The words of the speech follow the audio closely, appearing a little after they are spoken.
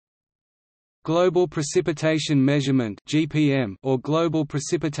Global Precipitation Measurement (GPM) or Global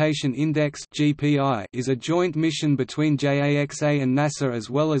Precipitation Index (GPI) is a joint mission between JAXA and NASA as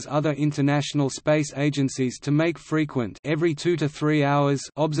well as other international space agencies to make frequent every 2 to 3 hours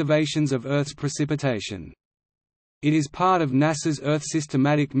observations of Earth's precipitation. It is part of NASA's Earth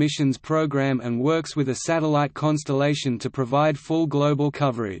Systematic Missions program and works with a satellite constellation to provide full global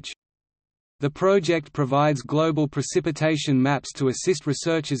coverage. The project provides global precipitation maps to assist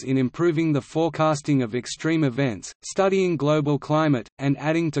researchers in improving the forecasting of extreme events, studying global climate, and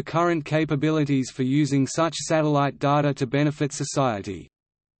adding to current capabilities for using such satellite data to benefit society.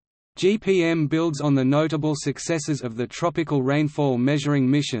 GPM builds on the notable successes of the Tropical Rainfall Measuring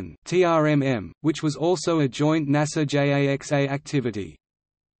Mission (TRMM), which was also a joint NASA-JAXA activity.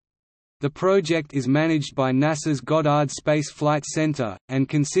 The project is managed by NASA's Goddard Space Flight Center, and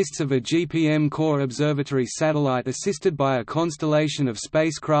consists of a GPM Core Observatory satellite assisted by a constellation of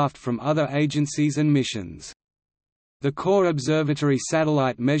spacecraft from other agencies and missions. The Core Observatory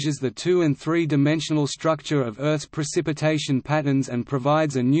satellite measures the 2- and 3-dimensional structure of Earth's precipitation patterns and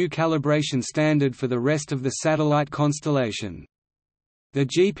provides a new calibration standard for the rest of the satellite constellation. The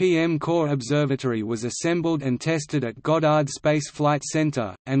GPM Core Observatory was assembled and tested at Goddard Space Flight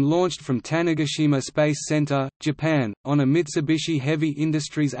Center, and launched from Tanegashima Space Center, Japan, on a Mitsubishi Heavy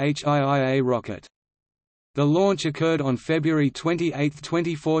Industries HIIA rocket. The launch occurred on February 28,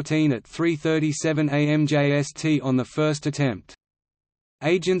 2014 at 3:37 am JST on the first attempt.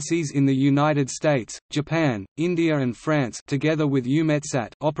 Agencies in the United States, Japan, India and France together with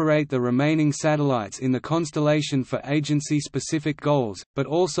EUMETSAT operate the remaining satellites in the constellation for agency-specific goals, but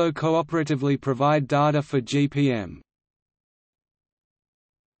also cooperatively provide data for GPM.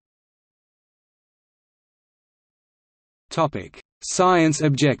 Science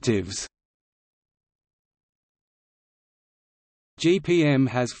objectives. GPM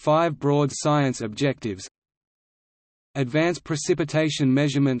has 5 broad science objectives: advance precipitation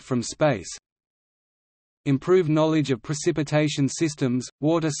measurement from space, improve knowledge of precipitation systems,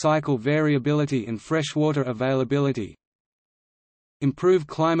 water cycle variability and freshwater availability, improve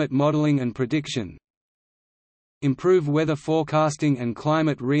climate modeling and prediction, improve weather forecasting and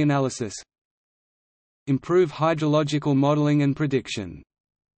climate reanalysis, improve hydrological modeling and prediction.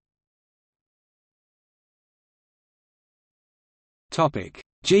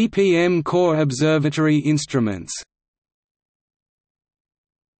 GPM Core Observatory instruments.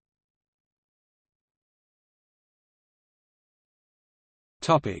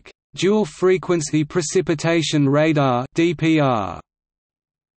 Dual Frequency Precipitation Radar (DPR).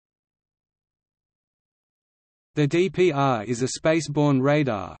 The DPR is a spaceborne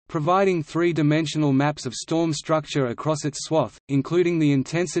radar, providing 3-dimensional maps of storm structure across its swath, including the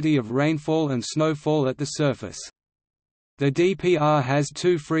intensity of rainfall and snowfall at the surface. The DPR has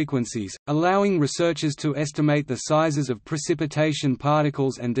 2 frequencies, allowing researchers to estimate the sizes of precipitation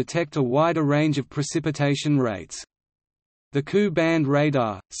particles and detect a wider range of precipitation rates. The Ku-band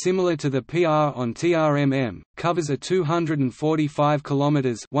radar, similar to the PR on TRMM, covers a 245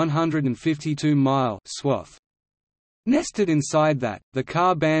 km (152-mile) swath. Nested inside that, the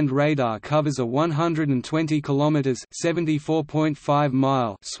Ka-band radar covers a 120 km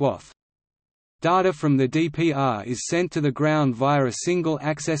 (74.5-mile) swath. Data from the DPR is sent to the ground via a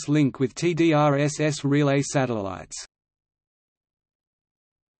single-access link with TDRSS relay satellites.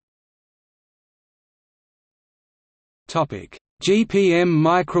 GPM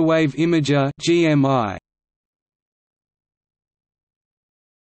Microwave Imager (GMI).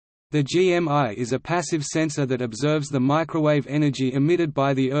 The GMI is a passive sensor that observes the microwave energy emitted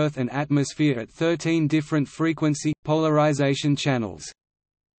by the Earth and atmosphere at 13 different frequency, polarization channels.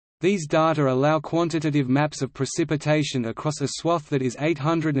 These data allow quantitative maps of precipitation across a swath that is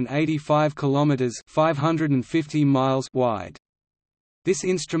 885 km (550 miles) wide. This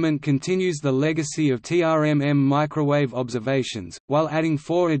instrument continues the legacy of TRMM microwave observations, while adding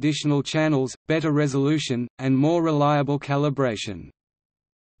 4 additional channels, better resolution, and more reliable calibration.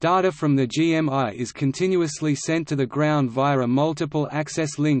 Data from the GMI is continuously sent to the ground via a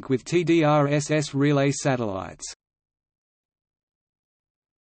multiple-access link with TDRSS relay satellites.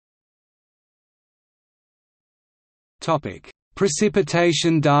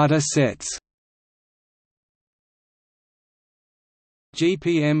 Precipitation data sets.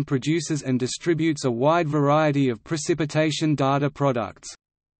 GPM produces and distributes a wide variety of precipitation data products.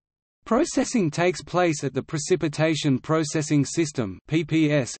 Processing takes place at the Precipitation Processing System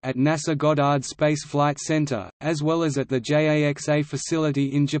 (PPS) at NASA Goddard Space Flight Center, as well as at the JAXA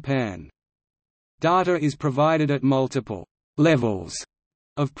facility in Japan. Data is provided at multiple levels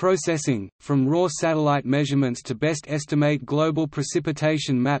of processing, from raw satellite measurements to best estimate global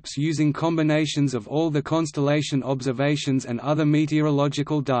precipitation maps using combinations of all the constellation observations and other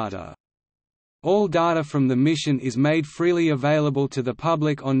meteorological data. All data from the mission is made freely available to the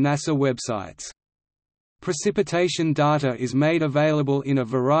public on NASA websites. Precipitation data is made available in a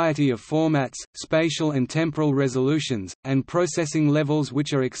variety of formats, spatial and temporal resolutions, and processing levels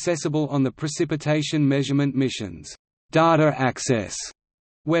which are accessible on the Precipitation Measurement mission's Data Access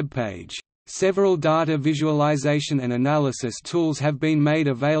webpage. Several data visualization and analysis tools have been made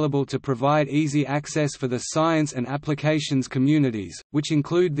available to provide easy access for the science and applications communities, which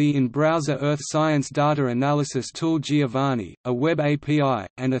include the in-browser Earth Science Data Analysis tool Giovanni, a web API,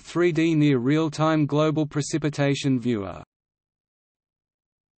 and a 3D near real-time global precipitation viewer.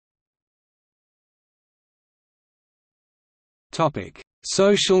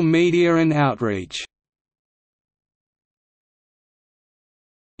 Social media and outreach.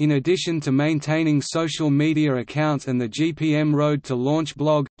 In addition to maintaining social media accounts and the GPM Road to Launch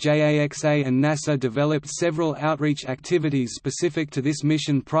blog, JAXA and NASA developed several outreach activities specific to this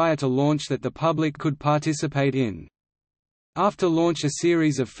mission prior to launch that the public could participate in. After launch, a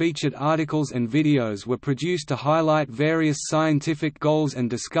series of featured articles and videos were produced to highlight various scientific goals and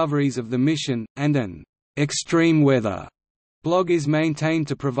discoveries of the mission, and an extreme weather blog is maintained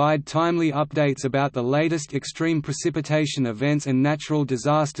to provide timely updates about the latest extreme precipitation events and natural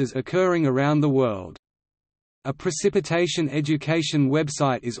disasters occurring around the world. A precipitation education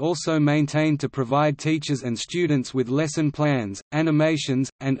website is also maintained to provide teachers and students with lesson plans, animations,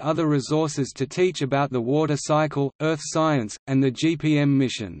 and other resources to teach about the water cycle, Earth science, and the GPM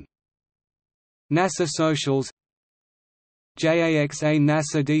mission. NASA Socials. JAXA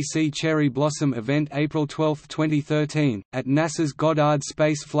NASA DC Cherry Blossom Event April 12, 2013, at NASA's Goddard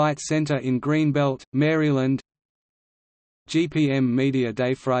Space Flight Center in Greenbelt, Maryland. GPM Media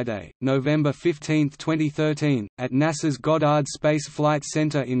Day Friday, November 15, 2013, at NASA's Goddard Space Flight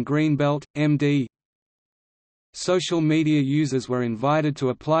Center in Greenbelt, MD. Social media users were invited to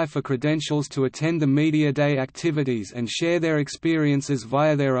apply for credentials to attend the Media Day activities and share their experiences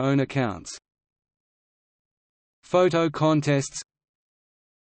via their own accounts. Photo contests.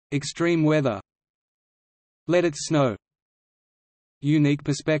 Extreme weather. Let It Snow. Unique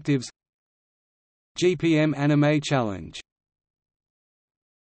perspectives. GPM Anime Challenge.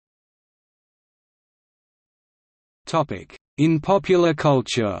 In popular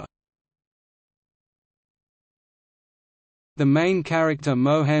culture. The main character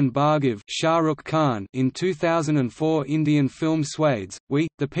Mohan Bhargav Shah Rukh Khan in 2004 Indian film Swades, We,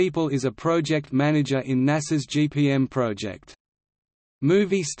 the People is a project manager in NASA's GPM project.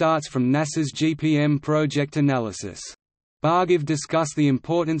 Movie starts from NASA's GPM project analysis. Bhargav discuss the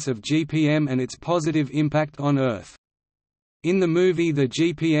importance of GPM and its positive impact on Earth. In the movie, the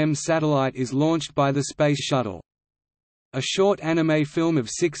GPM satellite is launched by the Space Shuttle. A short anime film of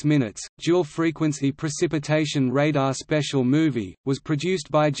 6 minutes, dual-frequency precipitation radar special movie, was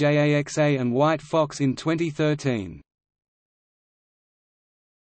produced by JAXA and White Fox in 2013.